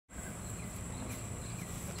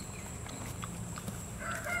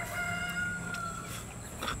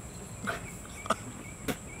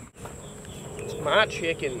my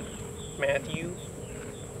chicken, Matthew.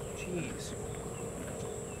 Jeez.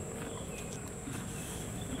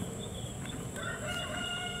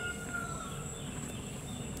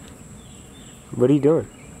 What are you doing?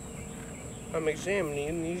 I'm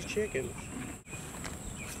examining these chickens.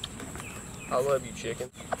 I love you, chicken.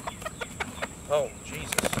 Oh,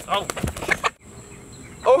 Jesus. Oh.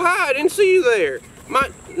 Oh, hi, I didn't see you there. My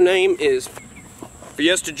name is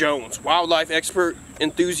Fiesta Jones, wildlife expert,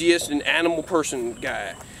 enthusiast, and animal person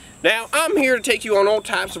guy. Now, I'm here to take you on all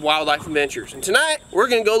types of wildlife adventures. And tonight, we're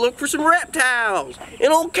going to go look for some reptiles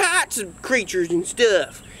and all kinds of creatures and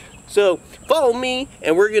stuff. So, follow me,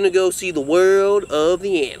 and we're going to go see the world of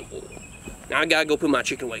the animal. Now, I got to go put my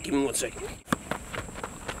chicken away. Give me 1 second.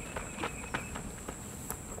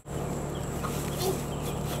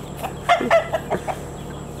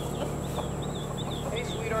 Hey,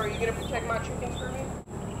 sweetheart, are you going to protect my chickens for me?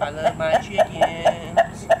 I love my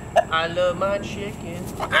chickens. I love my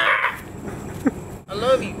chickens. Ah! I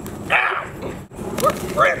love you.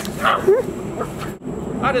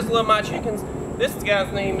 I just love my chickens. This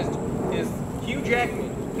guy's name is Hugh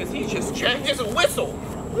Jackman, because he's just a whistle.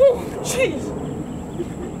 Woo, jeez.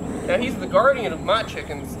 Now he's the guardian of my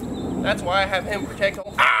chickens. That's why I have him protect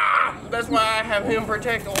all. Ah! That's why I have him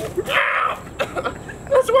protect all. Ah!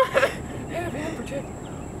 That's why I have him protect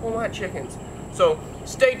all my chickens. So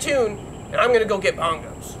stay tuned, and I'm gonna go get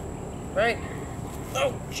Bongos. Right?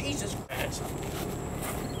 Oh, Jesus Christ.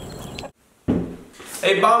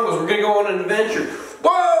 Hey, Bongos, we're gonna go on an adventure.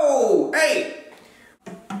 Whoa! Hey!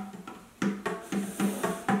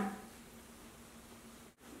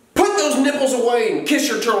 Put those nipples away and kiss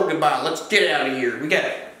your turtle goodbye. Let's get out of here. We got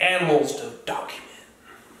animals to document.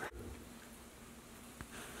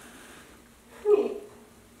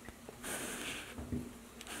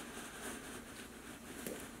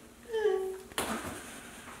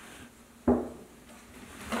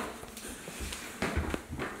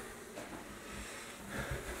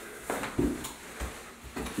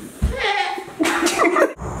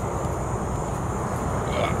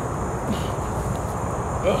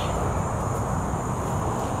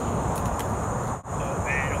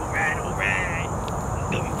 Alright.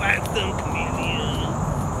 Go find some chameleons.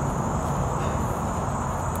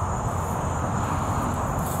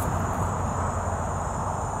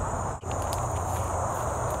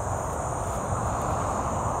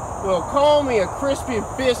 Well, call me a crispy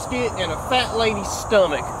biscuit and a fat lady's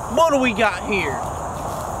stomach. What do we got here?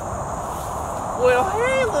 Well,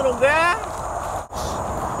 hey, little guy.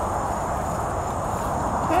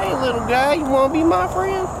 Hey, little guy, you want to be my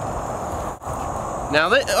friend? Now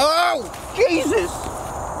that, oh, Jesus,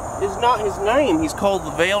 is not his name. He's called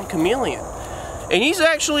the veiled chameleon. And he's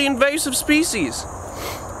actually an invasive species.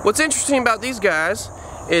 What's interesting about these guys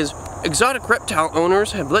is exotic reptile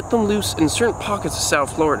owners have let them loose in certain pockets of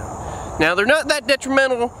South Florida. Now, they're not that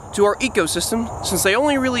detrimental to our ecosystem since they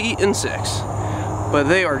only really eat insects. But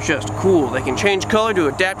they are just cool. They can change color to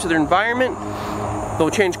adapt to their environment. They'll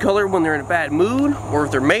change color when they're in a bad mood or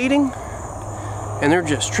if they're mating. And they're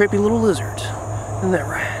just trippy little lizards. Isn't that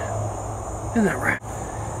right? Isn't that right?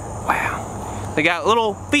 Wow. They got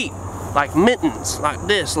little feet like mittens, like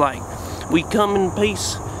this, like we come in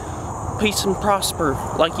peace and prosper,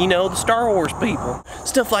 like, you know, the Star Wars people.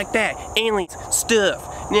 Stuff like that. Aliens, stuff.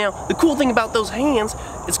 Now, the cool thing about those hands,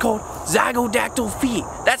 it's called zygodactyl feet.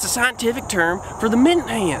 That's a scientific term for the mitten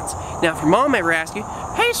hands. Now, if your mom ever asks you,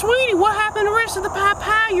 hey, sweetie, what happened to the rest of the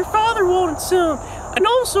pie? Your father wanted some. And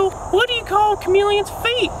also, what do you call chameleon's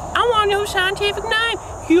feet? I want to know the scientific name.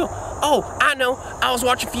 Oh, I know. I was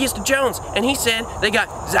watching Fiesta Jones, and he said they got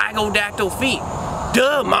zygodactyl feet.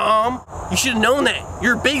 Duh, Mom. You should have known that.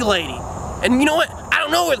 You're a big lady. And you know what? I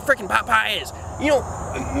don't know where the freaking pie is. You know,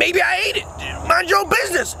 maybe I ate it. Mind your own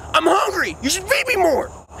business. I'm hungry. You should feed me more.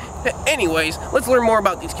 Anyways, let's learn more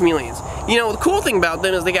about these chameleons. You know, the cool thing about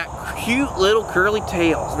them is they got cute little curly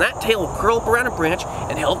tails. And that tail will curl up around a branch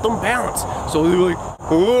and help them balance. So they're like,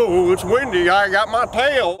 oh, it's windy, I got my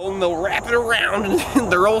tail. And they'll wrap it around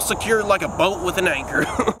and they're all secured like a boat with an anchor.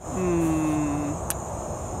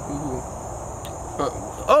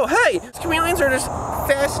 Oh, hey! Chameleons are just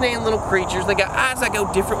fascinating little creatures. They got eyes that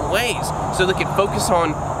go different ways. So they can focus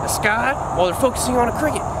on the sky while they're focusing on a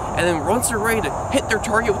cricket. And then once they're ready to hit their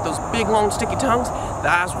target with those big, long, sticky tongues, the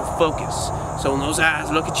eyes will focus. So when those eyes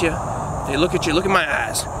look at you, they look at you, look at my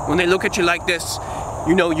eyes. When they look at you like this,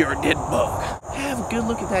 you know you're a dead bug. Have a good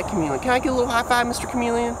look at that chameleon. Can I get a little high five, Mr.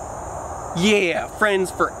 Chameleon? Yeah,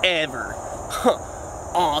 friends forever. Huh.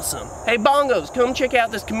 Awesome. Hey, Bongos, come check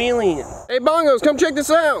out this chameleon. Hey, Bongos, come check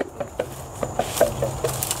this out.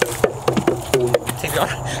 Take it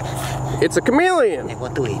off. It's a chameleon. I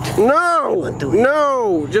want to eat. No! I want to eat.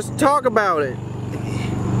 No! Just talk about it.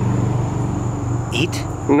 Eat?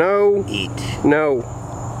 No. Eat. No.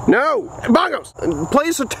 No! Bongos! Play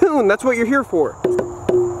us a tune. That's what you're here for.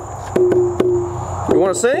 You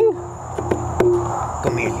want to sing?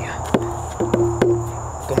 Chameleon.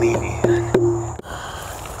 Chameleon.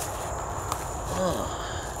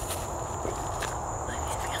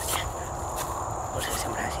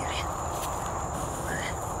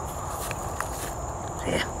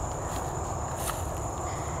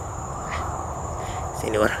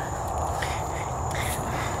 Señor.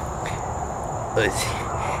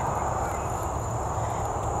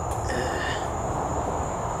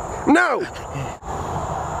 No!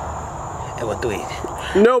 I want to eat.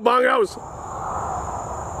 No, Bongos!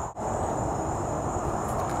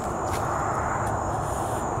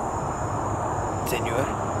 Señor.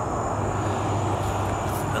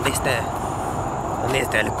 ¿Dónde está? ¿Dónde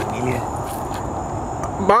está la familia?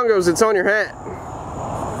 Bongos, it's on your hat.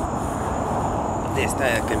 ¿Dónde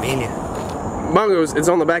está la familia? Bongos, it's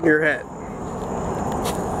on the back of your hat.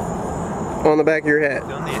 On the back of your hat.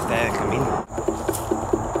 ¿Dónde está la familia?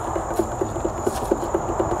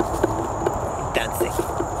 Dancing.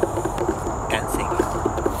 Dancing.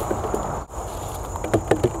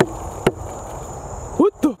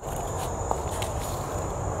 What the?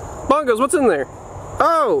 Bongos, what's in there?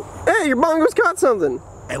 Oh, hey, your Bongos caught something.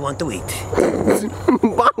 I want to eat.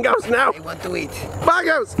 Bongos, no. I want to eat.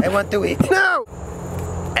 Bongos. I want to eat. No.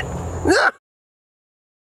 No.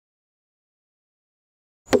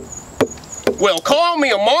 Well, call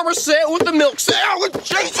me a marmoset with a milk salad.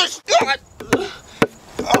 Jesus God.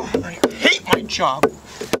 Oh, I hate my job.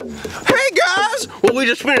 Hey guys! Well, we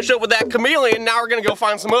just finished up with that chameleon. Now we're gonna go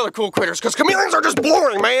find some other cool critters, because chameleons are just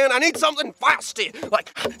boring, man. I need something feisty.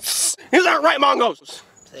 Like, is that right, Bongos?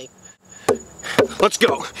 See? Let's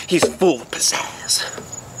go. He's full of pizzazz.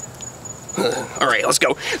 Alright, let's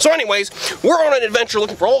go. So anyways, we're on an adventure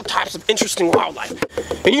looking for all types of interesting wildlife.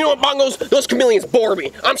 And you know what, Bongos? Those chameleons bore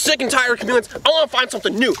me. I'm sick and tired of chameleons. I want to find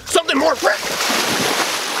something new. Something more fresh.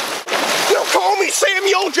 They'll call me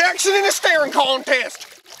Samuel Jackson in a staring contest.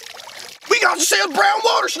 We got to sell brown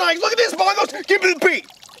water snakes. Look at this, Bongos. Give me the P.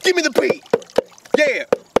 Give me the P. Yeah,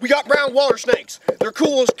 we got brown water snakes. They're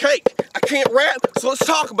cool as cake. I can't rap, so let's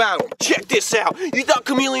talk about them. Check this out. You thought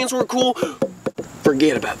chameleons were cool?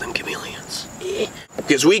 Forget about them chameleons.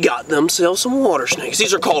 Because we got themselves some water snakes.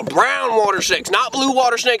 These are called brown water snakes, not blue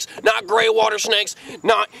water snakes, not gray water snakes,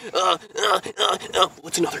 not,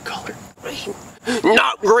 what's another color?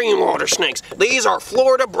 Not green water snakes. These are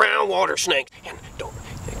Florida brown water snakes. And don't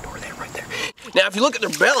ignore that right there. Now, if you look at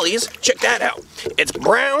their bellies, check that out. It's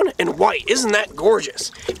brown and white. Isn't that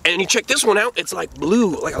gorgeous? And you check this one out, it's like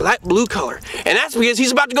blue, like a light blue color. And that's because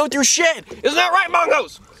he's about to go through shed. Isn't that right,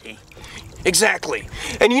 Bongos? Exactly.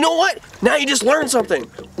 And you know what? Now you just learned something.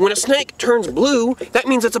 When a snake turns blue, that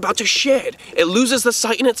means it's about to shed. It loses the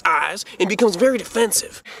sight in its eyes and becomes very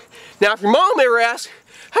defensive. Now, if your mom ever asks,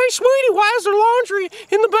 hey, sweetie, why is there laundry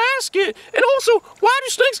in the basket? And also, why do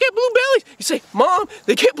snakes get blue bellies? You say, Mom,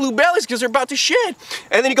 they get blue bellies because they're about to shed.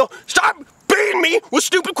 And then you go, stop beating me with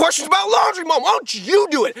stupid questions about laundry, Mom. Why don't you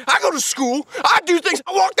do it? I go to school. I do things.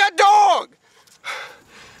 I walk that dog.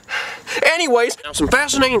 Anyways, now some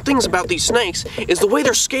fascinating things about these snakes is the way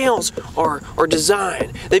their scales are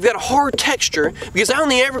designed. They've got a hard texture because out in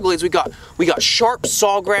the Everglades we got sharp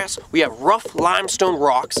sawgrass, we have rough limestone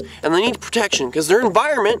rocks, and they need protection because their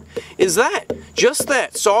environment is just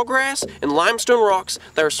that, sawgrass and limestone rocks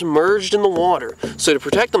that are submerged in the water. So to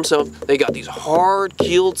protect themselves, they got these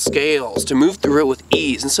hard-keeled scales to move through it with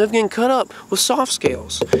ease instead of getting cut up with soft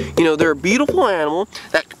scales. You know, they're a beautiful animal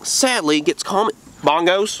that sadly gets common.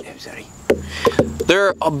 Bongos? I'm sorry.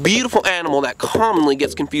 They're a beautiful animal that commonly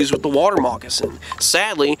gets confused with the water moccasin.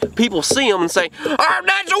 Sadly, people see them and say,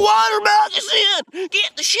 that's a water moccasin!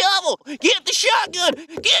 Get the shovel! Get the shotgun!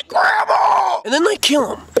 Get Grandma! And then they kill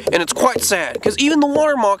them. And it's quite sad, because even the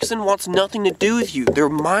water moccasin wants nothing to do with you. They're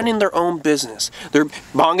minding their own business. They're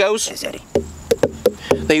Bongos? I'm sorry.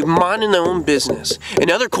 They're minding their own business.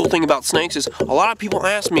 Another cool thing about snakes is a lot of people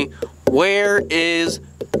ask me, where is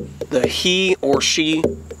the he or she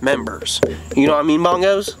members? You know what I mean,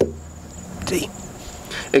 Bongos? See?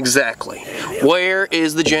 Exactly. Where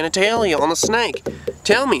is the genitalia on the snake?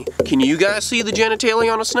 Tell me, can you guys see the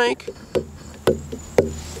genitalia on a snake?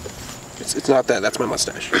 It's not that, that's my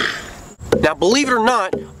mustache. Now, believe it or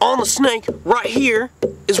not, on the snake, right here,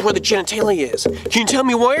 is where the genitalia is. Can you tell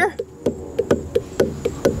me where?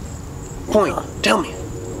 Point, tell me.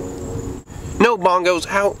 No, Bongos,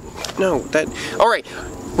 how? No, that, all right.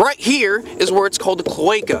 Right here is where it's called the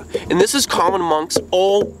cloaca, and this is common amongst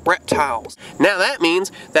all reptiles. Now that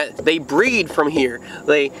means that they breed from here,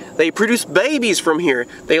 they produce babies from here,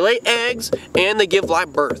 they lay eggs, and they give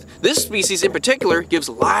live birth. This species in particular gives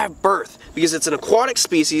live birth because it's an aquatic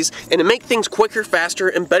species, and to make things quicker, faster,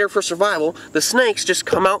 and better for survival, the snakes just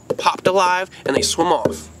come out popped alive and they swim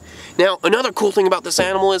off. Now another cool thing about this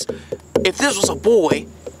animal is, if this was a boy,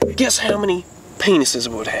 guess how many penises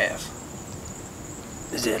it would have?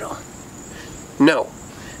 0. No.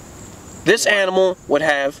 This animal would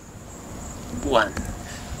have 1.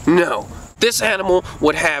 No. This animal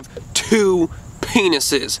would have 2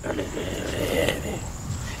 penises.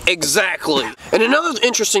 Exactly. And another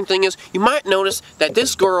interesting thing is, you might notice that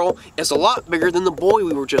this girl is a lot bigger than the boy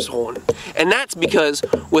we were just holding. And that's because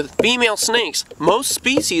with female snakes, most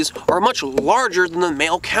species are much larger than the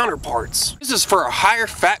male counterparts. This is for a higher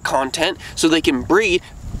fat content so they can breed.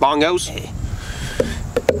 Bongos.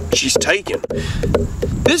 She's taken.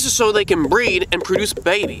 This is so they can breed and produce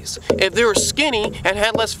babies. If they were skinny and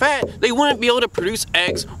had less fat, they wouldn't be able to produce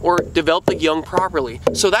eggs or develop the young properly.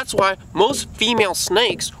 So that's why most female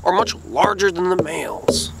snakes are much larger than the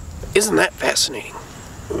males. Isn't that fascinating?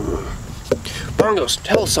 Bongos,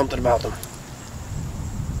 tell us something about them.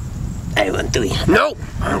 I want to eat. No!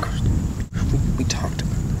 Bongos, we talked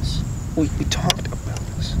about this. We talked about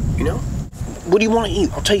this. You know? What do you want to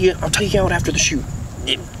eat? I'll take you out after the shoot.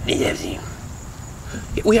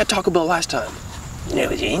 We had Taco Bell last time.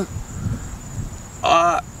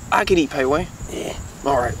 I could eat pay away. Yeah.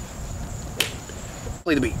 Alright.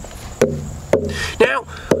 Play the beat. Now,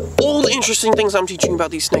 all the interesting things I'm teaching about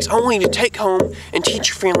these snakes, I want you to take home and teach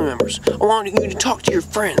your family members. I want you to talk to your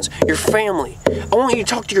friends, your family. I want you to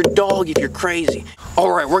talk to your dog if you're crazy.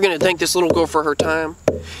 Alright, we're going to thank this little girl for her time,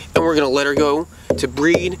 and we're going to let her go to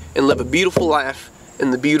breed and live a beautiful life in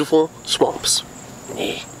the beautiful swamps.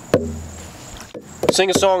 Yeah. Sing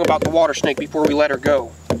a song about the water snake before we let her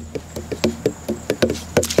go.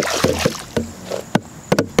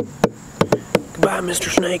 Goodbye, Mr.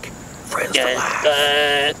 Snake. Friends for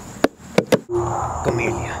life.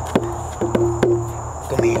 Camellia.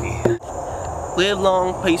 Camellia. Live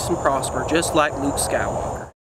long, peace, and prosper, just like Luke Skywalker.